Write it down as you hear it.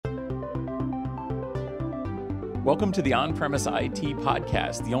Welcome to the On-Premise IT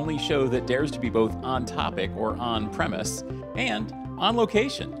podcast, the only show that dares to be both on topic or on premise and on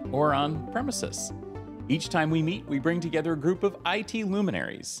location or on premises. Each time we meet, we bring together a group of IT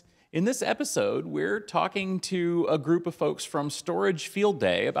luminaries. In this episode, we're talking to a group of folks from Storage Field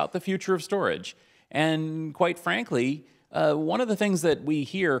Day about the future of storage. And quite frankly, one of the things that we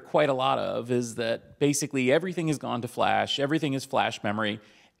hear quite a lot of is that basically everything has gone to flash, everything is flash memory,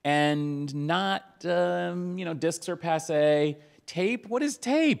 and not, disks are passé. Tape, what is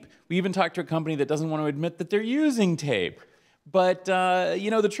tape? We even talked to a company that doesn't want to admit that they're using tape. But,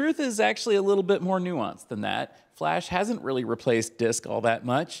 the truth is actually a little bit more nuanced than that. Flash hasn't really replaced disk all that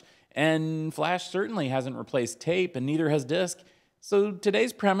much, and flash certainly hasn't replaced tape, and neither has disk. So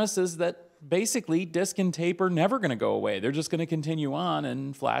today's premise is that basically disk and tape are never going to go away. They're just going to continue on,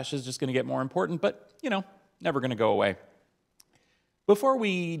 and flash is just going to get more important, but, never going to go away. Before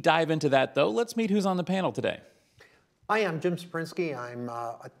we dive into that, though, let's meet who's on the panel today. Hi, I'm Jim Czuprynski. I'm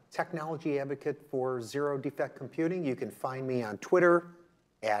a technology advocate for zero defect computing. You can find me on Twitter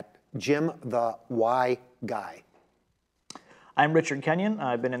at Jim the Y Guy. I'm Richard Kenyan.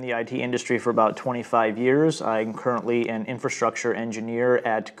 I've been in the IT industry for about 25 years. I'm currently an infrastructure engineer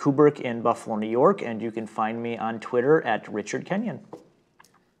at Kubrick in Buffalo, New York, and you can find me on Twitter at Richard Kenyan.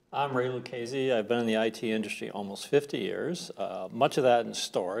 I'm Ray Lucchesi. I've been in the IT industry almost 50 years, much of that in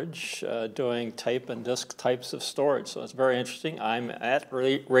storage, doing tape and disk types of storage. So it's very interesting. I'm at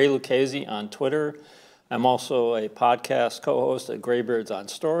Ray Lucchesi on Twitter. I'm also a podcast co-host at Graybeards on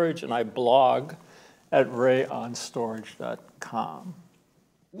Storage, and I blog at rayonstorage.com.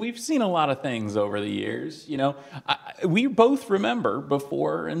 We've seen a lot of things over the years. We both remember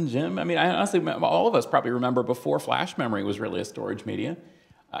before, and Jim, honestly, all of us probably remember before flash memory was really a storage media.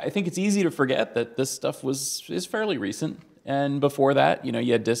 I think it's easy to forget that this stuff is fairly recent. And before that,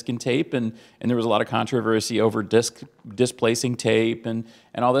 you had disk and tape, and there was a lot of controversy over disk displacing tape and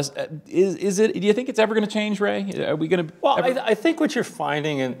all this. Do you think it's ever going to change, Ray? Are we going to? Well, I think what you're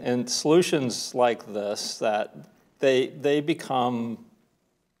finding in solutions like this, that they become,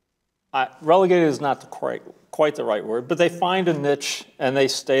 relegated is not quite the right word, but they find a niche and they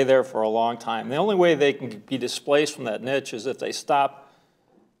stay there for a long time. The only way they can be displaced from that niche is if they stop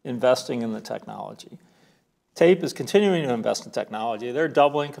investing in the technology. Tape is continuing to invest in technology. They're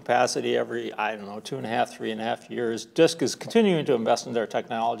doubling capacity every, 2.5, 3.5 years. Disk is continuing to invest in their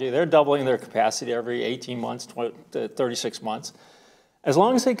technology. They're doubling their capacity every 18 months to 36 months. As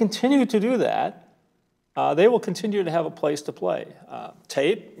long as they continue to do that, they will continue to have a place to play.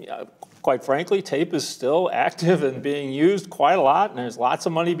 Tape, quite frankly, tape is still active and being used quite a lot, and there's lots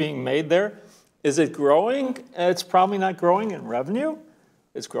of money being made there. Is it growing? It's probably not growing in revenue.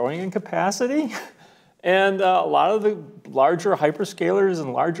 It's growing in capacity. And a lot of the larger hyperscalers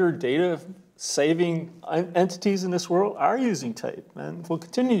and larger data-saving entities in this world are using tape and will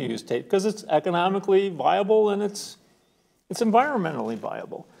continue to use tape because it's economically viable and it's environmentally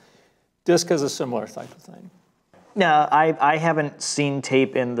viable. Disk has a similar type of thing. No, I haven't seen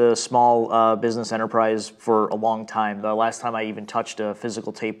tape in the small business enterprise for a long time. The last time I even touched a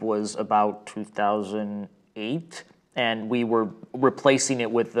physical tape was about 2008. And we were replacing it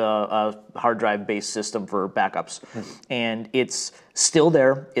with a hard drive-based system for backups. And it's still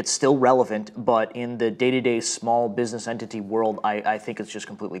there, it's still relevant, but in the day-to-day small business entity world, I think it's just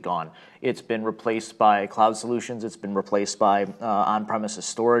completely gone. It's been replaced by cloud solutions, it's been replaced by on-premises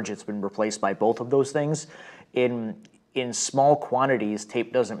storage, it's been replaced by both of those things. In small quantities,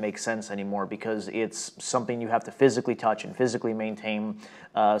 tape doesn't make sense anymore because it's something you have to physically touch and physically maintain.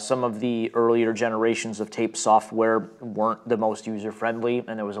 Some of the earlier generations of tape software weren't the most user-friendly,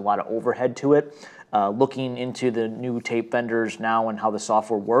 and there was a lot of overhead to it. Looking into the new tape vendors now and how the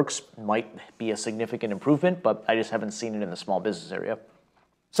software works might be a significant improvement, but I just haven't seen it in the small business area.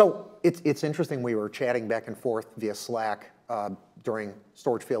 So it's interesting. We were chatting back and forth via Slack during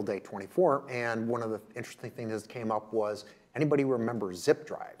Storage Field Day 24, and one of the interesting things that came up was, anybody remember zip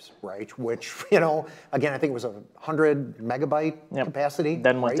drives, right? Which, again, I think it was 100 megabyte capacity.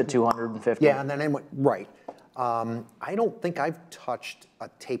 Then went to 250. Yeah, and then it went, right. I don't think I've touched a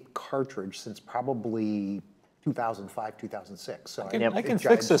tape cartridge since probably 2005, 2006. So I can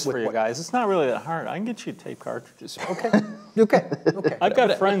fix this for you guys. It's not really that hard. I can get you tape cartridges. Okay. I've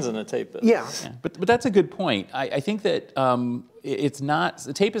got friends in the tape business. Yeah. But that's a good point. I think that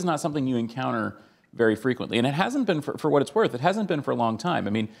tape is not something you encounter very frequently, and it hasn't been for what it's worth. It hasn't been for a long time.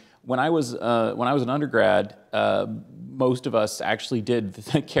 When I was an undergrad, most of us actually did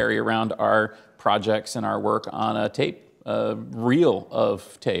carry around our projects and our work on a tape, reel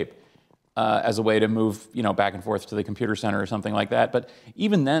of tape. As a way to move, back and forth to the computer center or something like that. But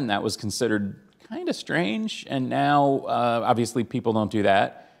even then, that was considered kind of strange. And now, obviously, people don't do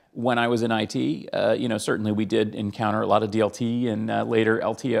that. When I was in IT, certainly we did encounter a lot of DLT and later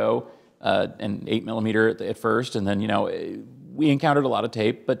LTO and 8mm at first. And then, we encountered a lot of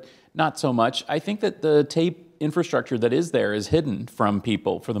tape, but not so much. I think that the tape infrastructure that is there is hidden from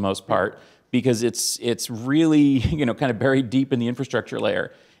people for the most part, because it's really, kind of buried deep in the infrastructure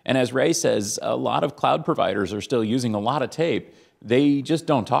layer. And as Ray says, a lot of cloud providers are still using a lot of tape. They just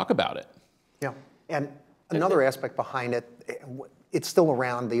don't talk about it. Yeah, and another aspect behind it, it's still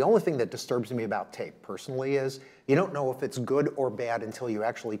around. The only thing that disturbs me about tape personally is you don't know if it's good or bad until you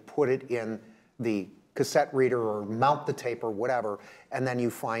actually put it in the cassette reader or mount the tape or whatever, and then you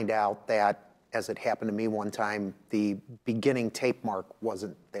find out that, as it happened to me one time, the beginning tape mark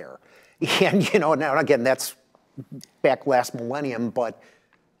wasn't there. And now again, that's back last millennium, but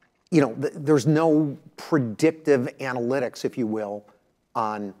there's no predictive analytics, if you will,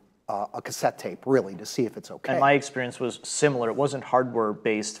 on a cassette tape, really, to see if it's okay. And my experience was similar. It wasn't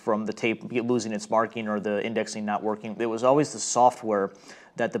hardware-based from the tape losing its marking or the indexing not working. It was always the software,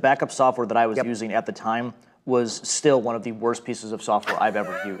 that the backup software that I was using at the time was still one of the worst pieces of software I've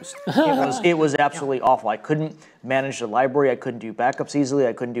ever used. It was absolutely awful. I couldn't manage the library. I couldn't do backups easily.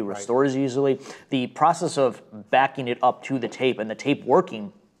 I couldn't do restores easily. The process of backing it up to the tape and the tape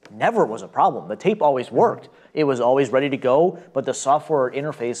working never was a problem. The tape always worked. It was always ready to go, but the software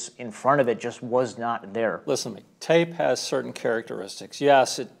interface in front of it just was not there. Listen to me. Tape has certain characteristics.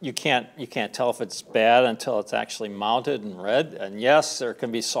 Yes, you can't tell if it's bad until it's actually mounted and read. And yes, there can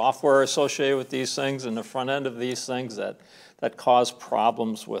be software associated with these things in the front end of these things that cause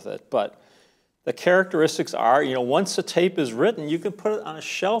problems with it. But the characteristics are, once the tape is written, you can put it on a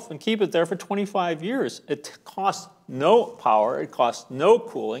shelf and keep it there for 25 years. It costs no power. It costs no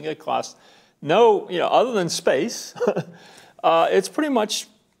cooling. It costs no, other than space. It's pretty much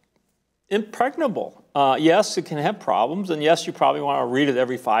impregnable. Yes, it can have problems, and yes, you probably want to read it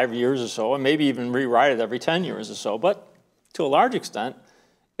every 5 years or so, and maybe even rewrite it every 10 years or so, but to a large extent,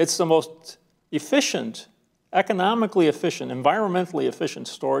 it's the most efficient, economically efficient, environmentally efficient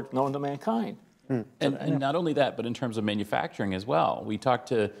storage known to mankind. And not only that, but in terms of manufacturing as well. We talked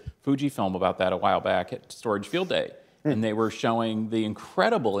to Fujifilm about that a while back at Storage Field Day, and they were showing the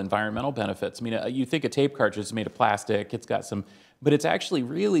incredible environmental benefits. I mean, you think a tape cartridge is made of plastic, it's got some, but it's actually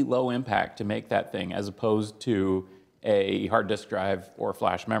really low impact to make that thing as opposed to a hard disk drive or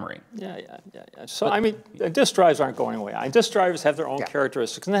flash memory. Yeah. So, disk drives aren't going away. Disk drives have their own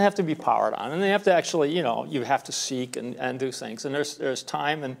characteristics, and they have to be powered on, and they have to actually, you have to seek and do things. And there's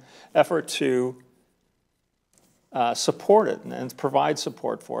time and effort to support it and provide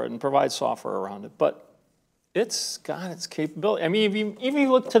support for it and provide software around it. But it's got its capability. I mean, if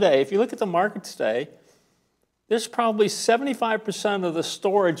you look today, if you look at the market today, there's probably 75% of the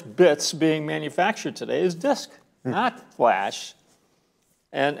storage bits being manufactured today is disk. Not flash,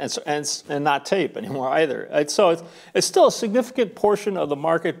 and not tape anymore either. So it's still a significant portion of the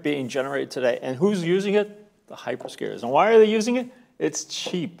market being generated today. And who's using it? The hyperscalers. And why are they using it? It's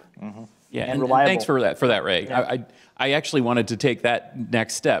cheap. Yeah, and reliable. Thanks for that, Ray. Yeah. I actually wanted to take that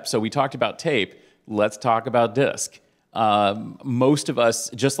next step. So we talked about tape. Let's talk about disk. Most of us,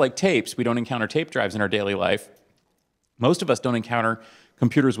 just like tapes, we don't encounter tape drives in our daily life. Most of us don't encounter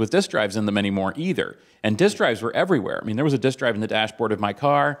computers with disk drives in them anymore either. And disk drives were everywhere. I mean, there was a disk drive in the dashboard of my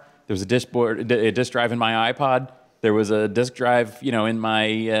car. There was a disk drive in my iPod. There was a disk drive, in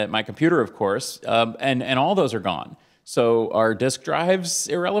my computer, of course. And all those are gone. So are disk drives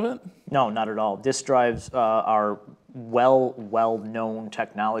irrelevant? No, not at all. Disk drives are well-known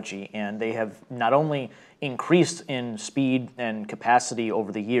technology, and they have not only increased in speed and capacity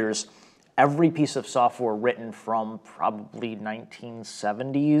over the years. Every piece of software written from probably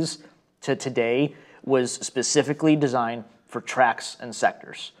 1970s to today was specifically designed for tracks and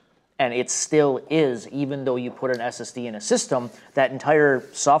sectors. And it still is, even though you put an SSD in a system, that entire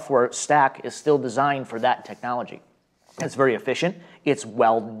software stack is still designed for that technology. It's very efficient, it's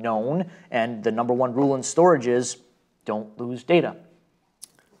well known, and the number one rule in storage is don't lose data.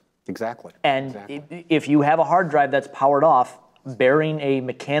 Exactly. And if you have a hard drive that's powered off, bearing a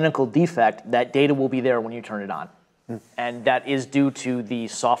mechanical defect, that data will be there when you turn it on. And that is due to the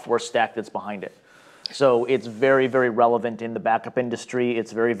software stack that's behind it. So it's very, very relevant in the backup industry.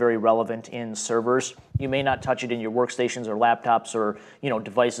 It's very, very relevant in servers. You may not touch it in your workstations or laptops or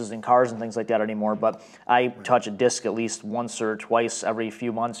devices in cars and things like that anymore, but I touch a disk at least once or twice every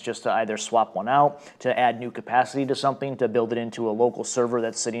few months just to either swap one out, to add new capacity to something, to build it into a local server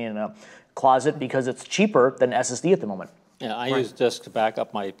that's sitting in a closet because it's cheaper than SSD at the moment. Yeah, I use disk to back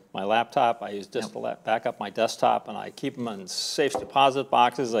up my laptop. I use disk to back up my desktop, and I keep them in safe deposit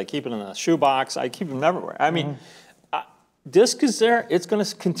boxes. I keep it in a shoebox. I keep them everywhere. I mean, disk is there. It's going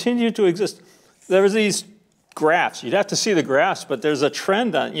to continue to exist. There's these graphs. You'd have to see the graphs, but there's a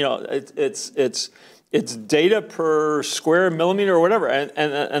trend on, you know, it's data per square millimeter or whatever,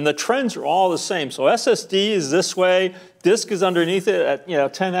 and the trends are all the same. So SSD is this way, disk is underneath it at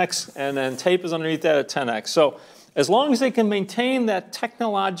 10x, and then tape is underneath that at 10x. So as long as they can maintain that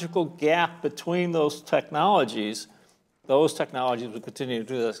technological gap between those technologies will continue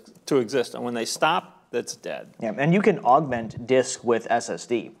to exist. And when they stop, that's dead. Yeah, and you can augment disk with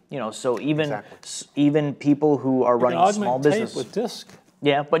SSD. You know, so even people who are running small businesses with disk.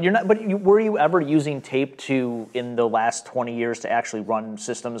 Yeah, but you're not. But were you ever using tape in the last 20 years to actually run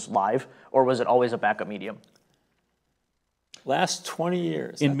systems live, or was it always a backup medium? Last 20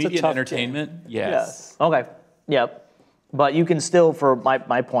 years. In media and entertainment, yes. Okay. Yep. But you can still, for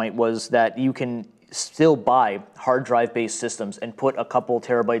my point was that you can still buy hard drive-based systems and put a couple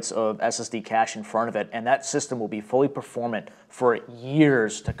terabytes of SSD cache in front of it, and that system will be fully performant for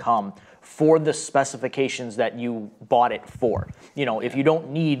years to come for the specifications that you bought it for. You know, if you don't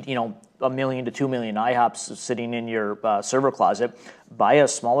need, 1 million to 2 million IHOPs sitting in your server closet, buy a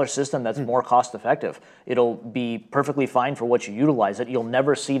smaller system that's more cost effective. It'll be perfectly fine for what you utilize it. You'll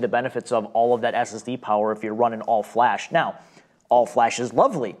never see the benefits of all of that SSD power if you're running all flash. Now, all flash is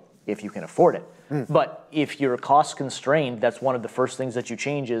lovely if you can afford it. But if you're cost constrained, that's one of the first things that you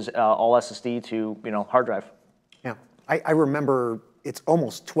change is all SSD to hard drive. Yeah, I remember it's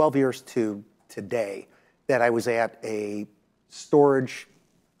almost 12 years to today that I was at a storage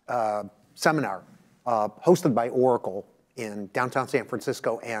seminar hosted by Oracle in downtown San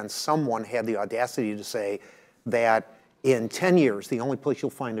Francisco, and someone had the audacity to say that in 10 years, the only place you'll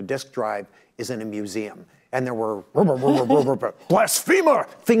find a disk drive is in a museum. And there were blasphemer,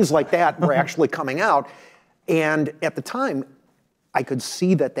 things like that were actually coming out. And at the time, I could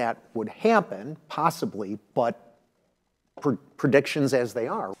see that would happen, possibly, but predictions as they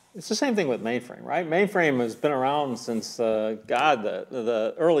are. It's the same thing with mainframe, right? Mainframe has been around since, the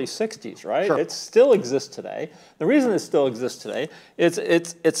early 60s, right? Sure. It still exists today. The reason it still exists today is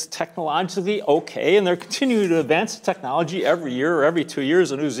it's technologically okay, and they're continuing to advance the technology every year or every 2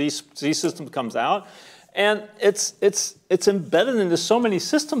 years. A new Z system comes out. And it's embedded into so many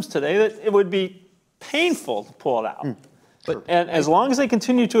systems today that it would be painful to pull it out. And as long as they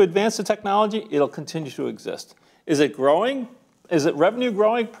continue to advance the technology, it'll continue to exist. Is it growing? Is it revenue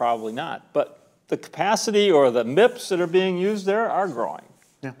growing? Probably not. But the capacity or the MIPS that are being used there are growing.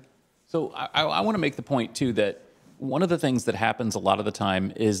 Yeah. So I want to make the point, too, that one of the things that happens a lot of the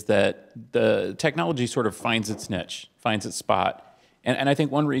time is that the technology sort of finds its niche, finds its spot. And I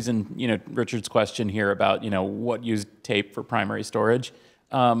think one reason, Richard's question here about, what used tape for primary storage,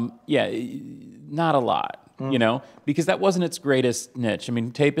 not a lot, because that wasn't its greatest niche. I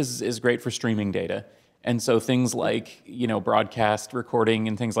mean, tape is great for streaming data. And so things like, broadcast recording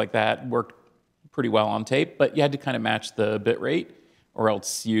and things like that worked pretty well on tape, but you had to kind of match the bit rate or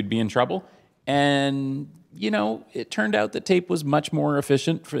else you'd be in trouble. And, it turned out that tape was much more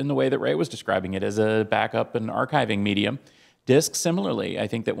efficient in the way that Ray was describing it as a backup and archiving medium. Discs, similarly, I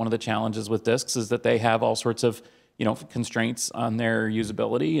think that one of the challenges with discs is that they have all sorts of, constraints on their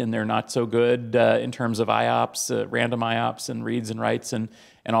usability, and they're not so good in terms of IOPS, random IOPS, and reads and writes, and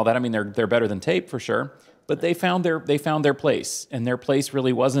all that. I mean, they're better than tape for sure, but they found their place, and their place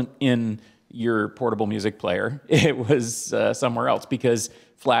really wasn't in your portable music player. It was somewhere else because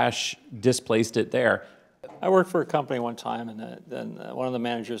Flash displaced it there. I worked for a company one time, and then one of the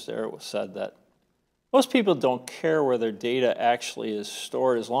managers there said that most people don't care where their data actually is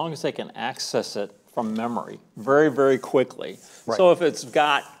stored as long as they can access it from memory very, very quickly. Right. So if it's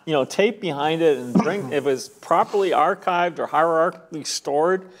got tape behind it and if it's properly archived or hierarchically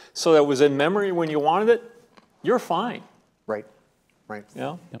stored so that it was in memory when you wanted it, you're fine. Right.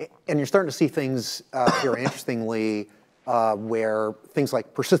 Yeah. And you're starting to see things here, interestingly, where things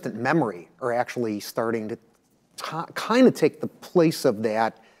like persistent memory are actually starting to kind of take the place of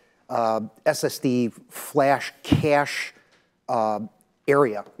that SSD flash cache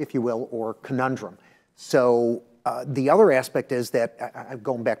area, if you will, or conundrum. So the other aspect is that,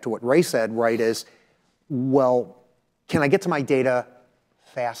 going back to what Ray said, right, is, well, can I get to my data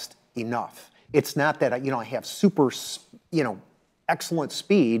fast enough? It's not that I have super, excellent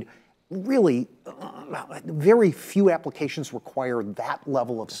speed. Really, very few applications require that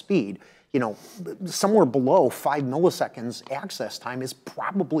level of speed. Somewhere below 5 milliseconds access time is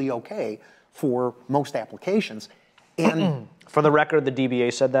probably okay for most applications. And for the record, the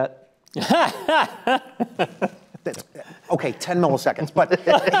DBA said that. Okay, 10 milliseconds, but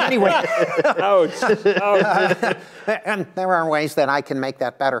anyway. Ouch. Ouch. And there are ways that I can make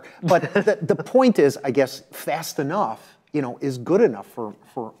that better. But the point is, I guess, fast enough, is good enough for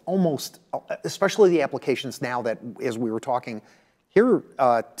almost, especially the applications now that, as we were talking here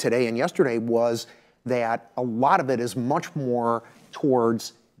today and yesterday, was that a lot of it is much more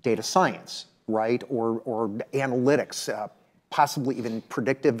towards data science, right? Or analytics, possibly even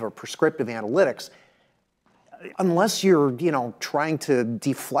predictive or prescriptive analytics. Unless you're, trying to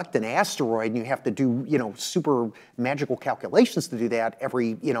deflect an asteroid and you have to do, super magical calculations to do that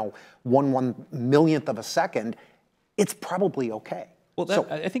every, 1/1,000,000th of a second, it's probably okay. Well,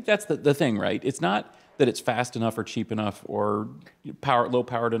 I think that's the thing, right? It's not that it's fast enough or cheap enough or low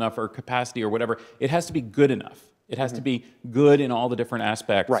powered enough or capacity or whatever. It has to be good enough. It has to be good in all the different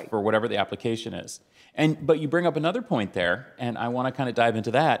aspects for whatever the application is. But you bring up another point there, and I want to kind of dive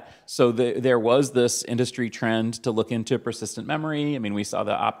into that. So there was this industry trend to look into persistent memory. I mean, we saw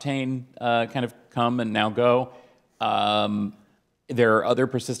the Optane kind of come and now go. There are other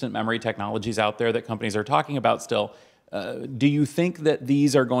persistent memory technologies out there that companies are talking about still. Do you think that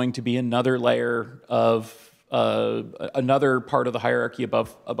these are going to be another layer of another part of the hierarchy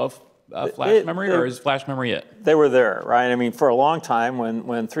above flash memory, or is flash memory it? They were there, right? I mean, for a long time, when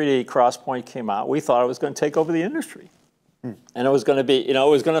 3D XPoint came out, we thought it was going to take over the industry. And it was going to be, it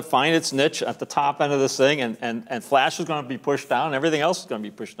was going to find its niche at the top end of this thing, and flash was going to be pushed down, and everything else was going to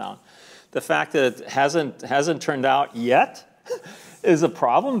be pushed down. The fact that it hasn't turned out yet is a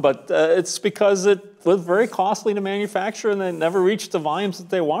problem, but it's because it was very costly to manufacture, and they never reached the volumes that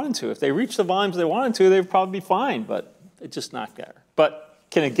they wanted to. If they reached the volumes they wanted to, they'd probably be fine, but it's just not there. But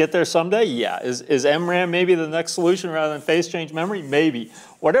can it get there someday? Yeah. Is MRAM maybe the next solution rather than phase change memory? Maybe.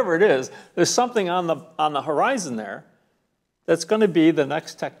 Whatever it is, there's something on the horizon there that's going to be the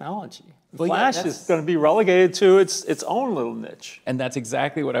next technology. Well, flash is going to be relegated to its own little niche. And that's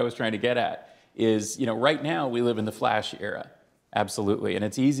exactly what I was trying to get at. Is right now we live in the flash era, absolutely, and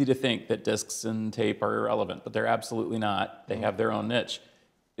it's easy to think that disks and tape are irrelevant, but they're absolutely not. They have their own niche.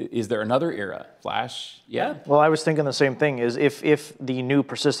 Is there another era? Flash? Yeah. Well, I was thinking the same thing. Is if the new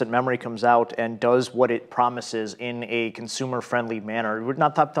persistent memory comes out and does what it promises in a consumer-friendly manner, we're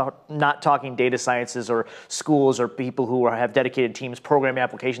not talking data sciences or schools or people who have dedicated teams programming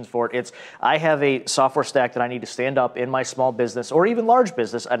applications for it. It's I have a software stack that I need to stand up in my small business or even large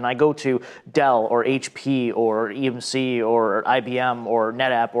business, and I go to Dell or HP or EMC or IBM or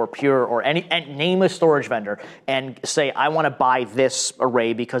NetApp or Pure or and name a storage vendor and say I want to buy this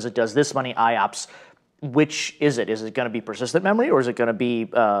array because it does this many IOPS. Which is it? Is it going to be persistent memory, or is it going to be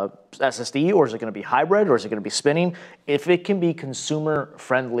SSD, or is it going to be hybrid, or is it going to be spinning? If it can be consumer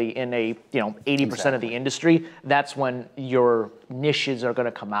friendly in a 80% of the industry, that's when your niches are going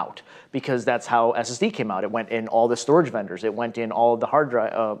to come out, because that's how SSD came out. It went in all the storage vendors. It went in all of the hard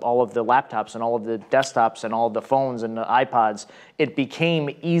drive, all of the laptops, and all of the desktops, and all of the phones and the iPods. It became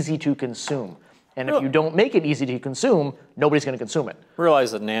easy to consume. And if you don't make it easy to consume, nobody's going to consume it.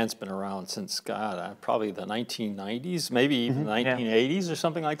 Realize that NAND's been around since, probably the 1990s, maybe even the 1980s or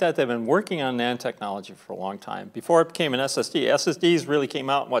something like that. They've been working on NAND technology for a long time. Before it became an SSD, SSDs really came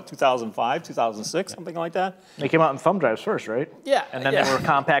out in, 2005, 2006, something like that? They came out in thumb drives first, right? Yeah. And then there were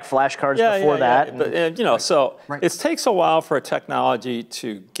compact flash cards before that. But, so it takes a while for a technology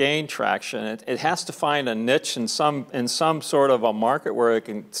to gain traction. It has to find a niche in some sort of a market where it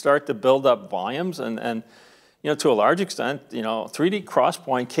can start to build up volumes. And to a large extent, 3D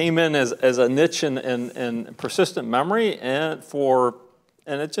XPoint came in as a niche in persistent memory, and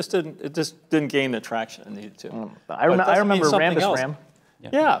it just didn't gain the traction it needed to. I remember Rambus RAM.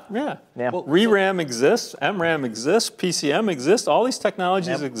 Yeah. Well, ReRAM exists, MRAM exists, PCM exists. All these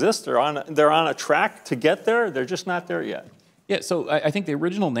technologies exist. They're on a track to get there. They're just not there yet. Yeah, so I think the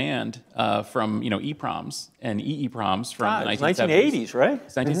original NAND from EEPROMs and EEPROMs from the 1980s, right?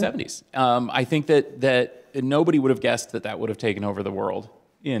 1970s. I think that nobody would have guessed that would have taken over the world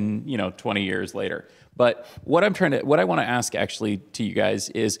in 20 years later. But what I want to ask actually to you guys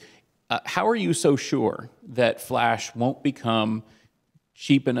is, how are you so sure that flash won't become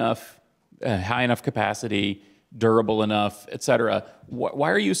cheap enough, high enough capacity, durable enough, et cetera? Why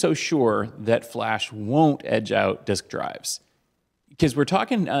are you so sure that flash won't edge out disk drives? Because we're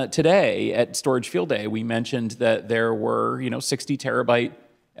talking today at Storage Field Day, we mentioned that there were 60 terabyte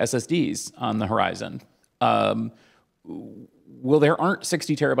SSDs on the horizon. Well, there aren't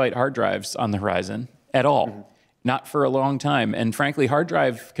 60 terabyte hard drives on the horizon at all, not for a long time. And frankly, hard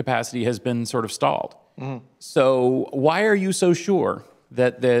drive capacity has been sort of stalled. So why are you so sure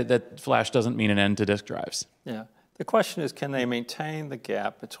that flash doesn't mean an end to disk drives? Yeah, the question is, can they maintain the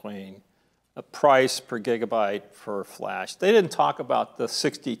gap between price per gigabyte for flash. They didn't talk about the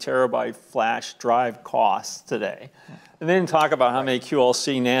 60 terabyte flash drive costs today. And they didn't talk about how many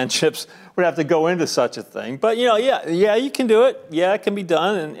QLC NAND chips would have to go into such a thing. But yeah, you can do it. Yeah, it can be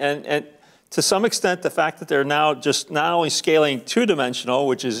done. And to some extent, the fact that they're now just not only scaling two-dimensional,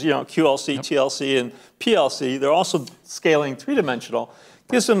 which is QLC, TLC, and PLC, they're also scaling three-dimensional,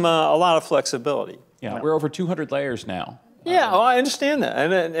 gives them a lot of flexibility. Yeah, we're over 200 layers now. Yeah, well, I understand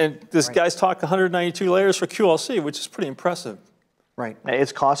that. And this guy's talked 192 layers for QLC, which is pretty impressive. Right.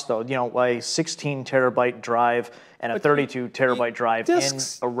 It's cost, though. A 16 terabyte drive and a 32 terabyte drive in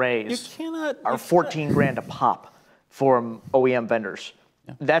arrays are 14 grand a pop from OEM vendors.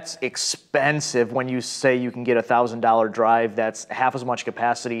 Yeah. That's expensive when you say you can get a $1,000 drive that's half as much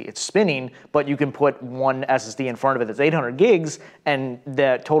capacity. It's spinning, but you can put one SSD in front of it that's 800 gigs, and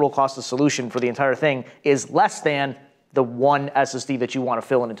the total cost of solution for the entire thing is less than the one SSD that you want to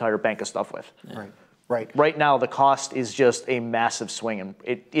fill an entire bank of stuff with. Yeah. Right. Right now, the cost is just a massive swing, and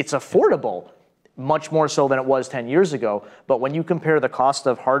it's affordable, much more so than it was 10 years ago. But when you compare the cost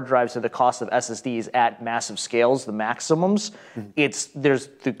of hard drives to the cost of SSDs at massive scales, the maximums,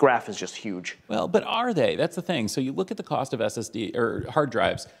 the graph is just huge. Well, but are they? That's the thing. So you look at the cost of SSD or hard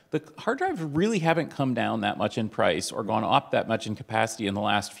drives. The hard drives really haven't come down that much in price or gone up that much in capacity in the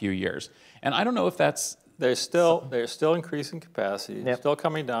last few years. And I don't know if that's They're still increasing capacity. They're still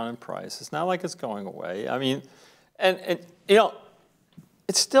coming down in price. It's not like it's going away. I mean, and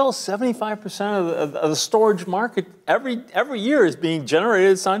it's still 75% of the storage market every year is being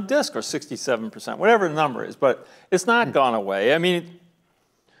generated. It's on disk, or 67%, whatever the number is. But it's not gone away. I mean,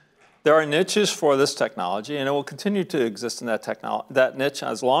 there are niches for this technology, and it will continue to exist in that niche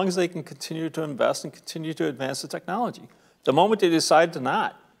as long as they can continue to invest and continue to advance the technology. The moment they decide to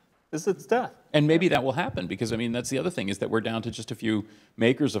not, it's death. And maybe that will happen, because, I mean, that's the other thing, is that we're down to just a few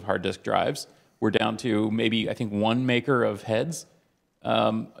makers of hard disk drives. We're down to maybe, I think, one maker of heads.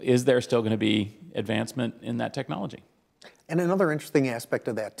 Is there still going to be advancement in that technology? And another interesting aspect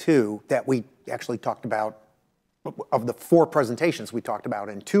of that, too, that we actually talked about, of the 4 presentations we talked about,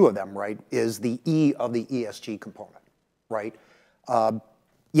 and 2 of them, right, is the E of the ESG component, right?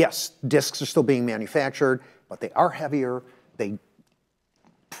 Yes, disks are still being manufactured, but they are heavier. They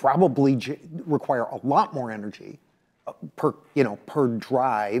probably require a lot more energy per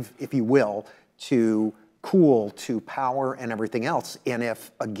drive, if you will, to cool, to power, and everything else. And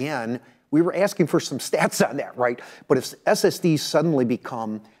if, again, we were asking for some stats on that, right? But if SSDs suddenly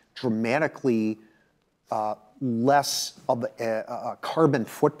become dramatically less of a carbon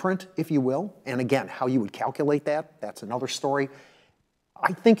footprint, if you will, and again, how you would calculate that, that's another story.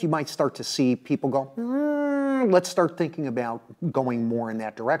 I think you might start to see people go, let's start thinking about going more in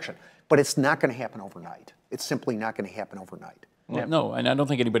that direction. But it's not going to happen overnight. It's simply not going to happen overnight. Well, no, and I don't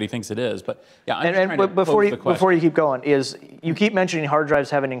think anybody thinks it is. But yeah, and before you keep going, you keep mentioning hard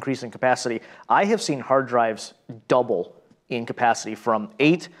drives have an increase in capacity. I have seen hard drives double in capacity from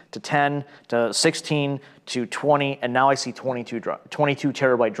 8 to 10 to 16 to 20, and now I see 22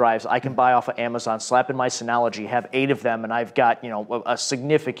 terabyte drives I can buy off of Amazon, slap in my Synology, have 8 of them, and I've got a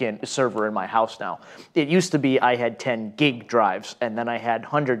significant server in my house now. It used to be I had 10 gig drives, and then I had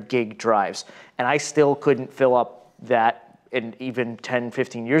 100 gig drives, and I still couldn't fill up that. And even 10,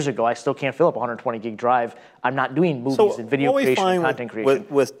 15 years ago, I still can't fill up a 120 gig drive. I'm not doing movies and video creation and content creation.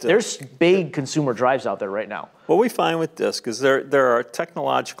 There's big consumer drives out there right now. What we find with disk is there are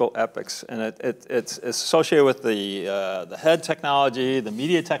technological epochs, and it's associated with the head technology, the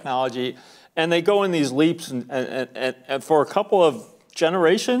media technology, and they go in these leaps, and for a couple of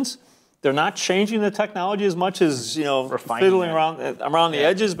generations, they're not changing the technology as much as fiddling around the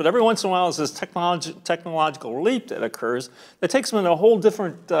edges, but every once in a while there's this technological leap that occurs that takes them in a whole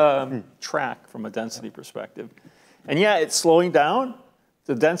different track from a density perspective. And yeah, it's slowing down.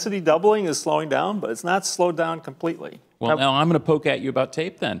 The density doubling is slowing down, but it's not slowed down completely. Well, now I'm going to poke at you about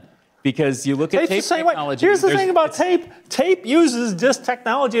tape then, because you look at tape technology. Here's the thing about tape. Tape uses disk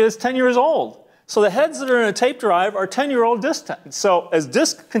technology that's 10 years old. So the heads that are in a tape drive are 10-year-old disk heads. So as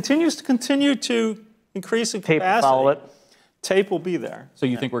disk continues to increase in capacity, tape will be there. So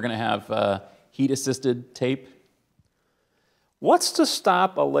you think we're going to have heat-assisted tape? What's to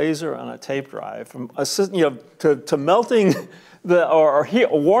stop a laser on a tape drive from to melting or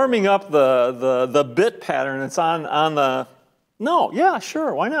warming up the bit pattern that's on the? No, yeah,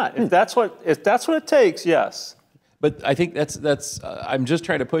 sure, why not? If that's what it takes, yes. But I think that's I'm just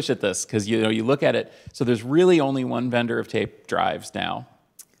trying to push at this, because you look at it. So there's really only one vendor of tape drives now.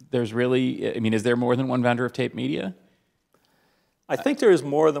 There's really, I mean, is there more than one vendor of tape media? I think there is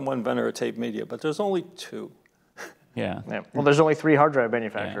more than one vendor of tape media, but there's only 2. Yeah. Well, there's only 3 hard drive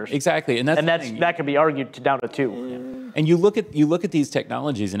manufacturers. Yeah, exactly, and that can be argued down to 2. And you look at these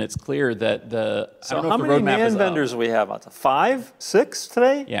technologies, and it's clear that So how many NAND vendors do we have out there? 5, 6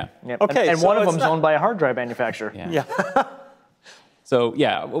 today? Yeah. Okay. And so one of them is owned by a hard drive manufacturer. Yeah. So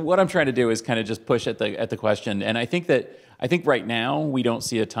yeah, what I'm trying to do is kind of just push at the question, and I think right now we don't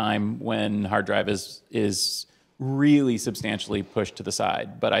see a time when hard drive is really substantially pushed to the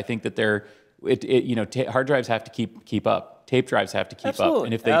side. But I think that hard drives have to keep up. Tape drives have to keep up,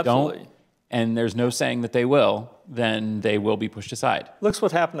 and if they don't, and there's no saying that they will, then they will be pushed aside. Looks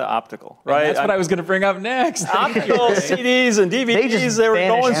what happened to optical, right? And that's what I was going to bring up next. Optical CDs and DVDs, they were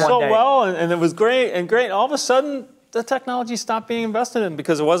going so well, and it was great and great. All of a sudden, the technology stopped being invested in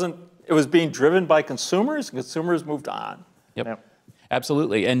because it was being driven by consumers, and consumers moved on. Yep.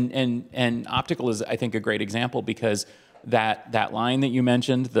 Absolutely. And optical is, I think, a great example because that line that you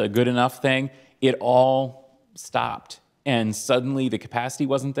mentioned, the good enough thing, it all stopped. And suddenly the capacity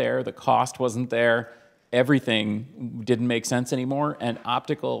wasn't there, the cost wasn't there, everything didn't make sense anymore, and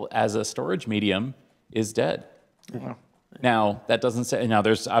optical as a storage medium is dead. Yeah. Now, that doesn't say, now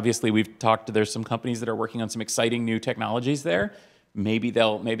there's obviously, there's some companies that are working on some exciting new technologies there. Maybe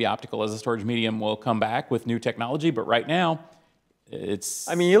optical as a storage medium will come back with new technology, but right now,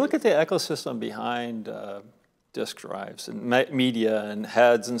 I mean, you look at the ecosystem behind disk drives and media and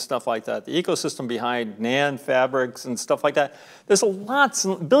heads and stuff like that, the ecosystem behind NAND fabrics and stuff like that, there's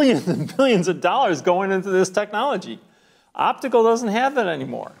billions and billions of dollars going into this technology. Optical doesn't have that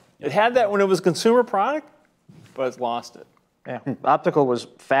anymore. It had that when it was a consumer product, but it's lost it. Yeah. Optical was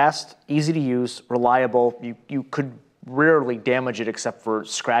fast, easy to use, reliable. You could rarely damage it except for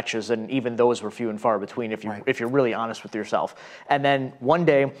scratches, and even those were few and far between if you're really honest with yourself. And then one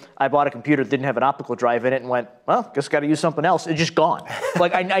day I bought a computer that didn't have an optical drive in it and went, well, guess got to use something else. It's just gone.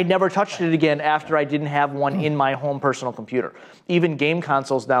 Like I never touched it again after I didn't have one in my home personal computer. Even game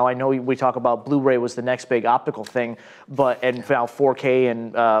consoles now, I know we talk about Blu-ray was the next big optical thing, and now 4K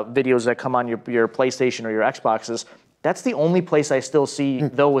and videos that come on your PlayStation or your Xboxes, that's the only place I still see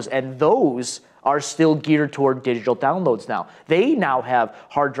those, and those are still geared toward digital downloads now. They now have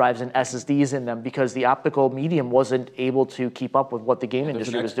hard drives and SSDs in them because the optical medium wasn't able to keep up with what the game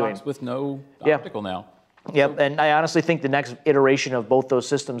industry was doing. With no optical now. Yep, and I honestly think the next iteration of both those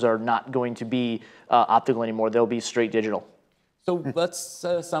systems are not going to be optical anymore. They'll be straight digital. So let's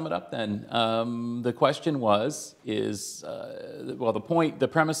sum it up then. The question the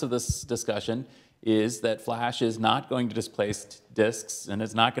premise of this discussion is that flash is not going to displace disks and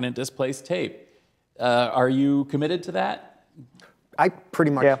it's not going to displace tape. Are you committed to that? I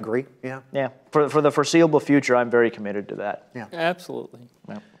pretty much agree, yeah. Yeah, for the foreseeable future, I'm very committed to that. Yeah, absolutely.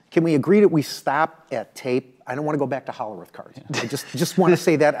 Yeah. Can we agree that we stop at tape? I don't want to go back to Hollerith cards. Yeah. I just want to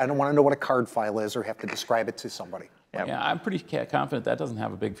say that. I don't want to know what a card file is or have to describe it to somebody. Yeah, I'm pretty confident that doesn't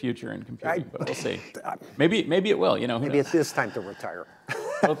have a big future in computing, but we'll see. Maybe it will, you know. Maybe it is time to retire.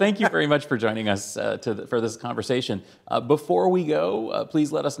 Well, thank you very much for joining us for this conversation. Before we go,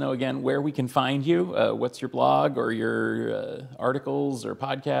 please let us know again where we can find you. What's your blog or your articles or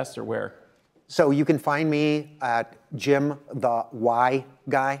podcasts or where? So you can find me at Jim the Y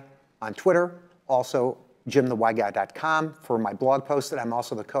Guy on Twitter, also jimthewhyguy.com for my blog post, and I'm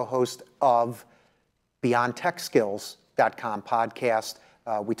also the co-host of BeyondTechSkills.com podcast.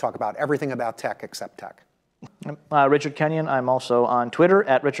 We talk about everything about tech except tech. Richard Kenyan, I'm also on Twitter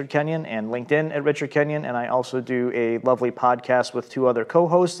at Richard Kenyan and LinkedIn at Richard Kenyan, and I also do a lovely podcast with 2 other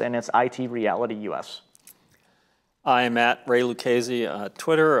co-hosts, and it's IT Reality US. I am at Ray Lucchesi on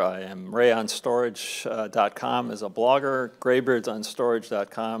Twitter. I am rayonstorage.com as a blogger,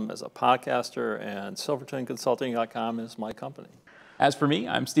 graybeardsonstorage.com as a podcaster, and silvertonconsulting.com is my company. As for me,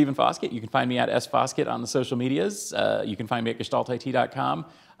 I'm Stephen Foskett. You can find me at sfoskett on the social medias. You can find me at gestaltit.com.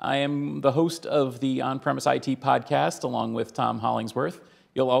 I am the host of the On-Premise IT podcast along with Tom Hollingsworth.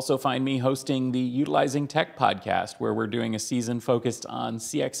 You'll also find me hosting the Utilizing Tech podcast, where we're doing a season focused on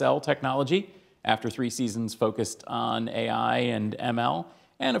CXL technology after 3 seasons focused on AI and ML.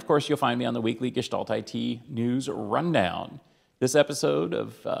 And of course, you'll find me on the weekly Gestalt IT News Rundown. This episode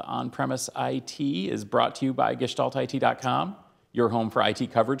of On-Premise IT is brought to you by gestaltit.com, your home for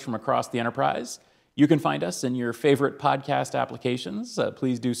IT coverage from across the enterprise. You can find us in your favorite podcast applications.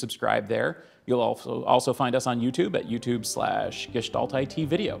 Please do subscribe there. You'll also find us on YouTube at YouTube/GestaltIT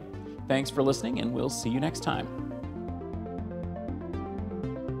video. Thanks for listening, and we'll see you next time.